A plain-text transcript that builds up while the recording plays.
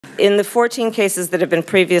In the 14 cases that have been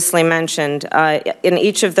previously mentioned, in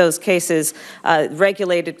each of those cases,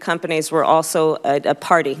 regulated companies were also a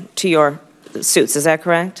party to your suits. Is that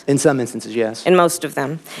correct? In some instances, yes. In most of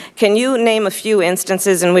them. Can you name a few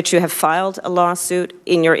instances in which you have filed a lawsuit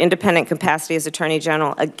in your independent capacity as Attorney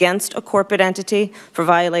General against a corporate entity for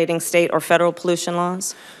violating state or federal pollution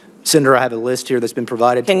laws? Senator, I have a list here that's been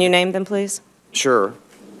provided. Can you name them, please? Sure.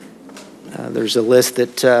 There's a list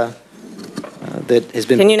that has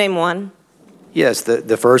been... Can you name one? Yes.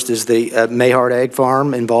 The first is the Mayhard Egg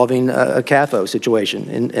Farm involving a CAFO situation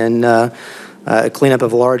and a cleanup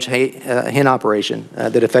of a large hen operation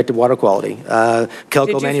that affected water quality.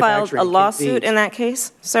 Kelco Did you file a lawsuit in that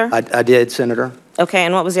case, sir? I did, Senator. Okay,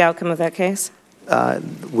 and what was the outcome of that case?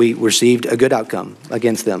 We received a good outcome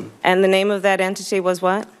against them. And the name of that entity was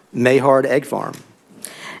what? Mayhard Egg Farm.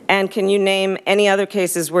 And can you name any other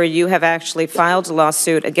cases where you have actually filed a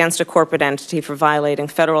lawsuit against a corporate entity for violating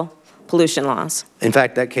federal pollution laws? In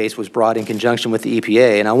fact, that case was brought in conjunction with the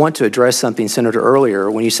EPA, and I want to address something, Senator,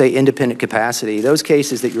 earlier. When you say independent capacity, those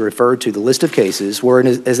cases that you referred to, the list of cases, were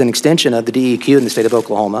as an extension of the DEQ in the state of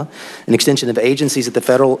Oklahoma, an extension of agencies at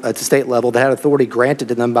the state level that had authority granted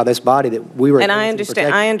to them by this body that we were. And I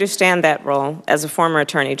understand that role as a former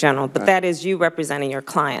Attorney General, but that is you representing your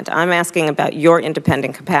client. I'm asking about your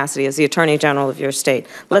independent capacity as the Attorney General of your state.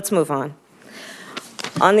 Let's move on.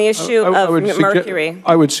 On the issue of mercury.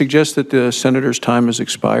 I would suggest that the Senator's time has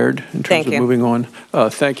expired in terms of moving on.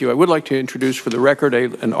 Thank you. I would like to introduce for the record a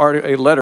letter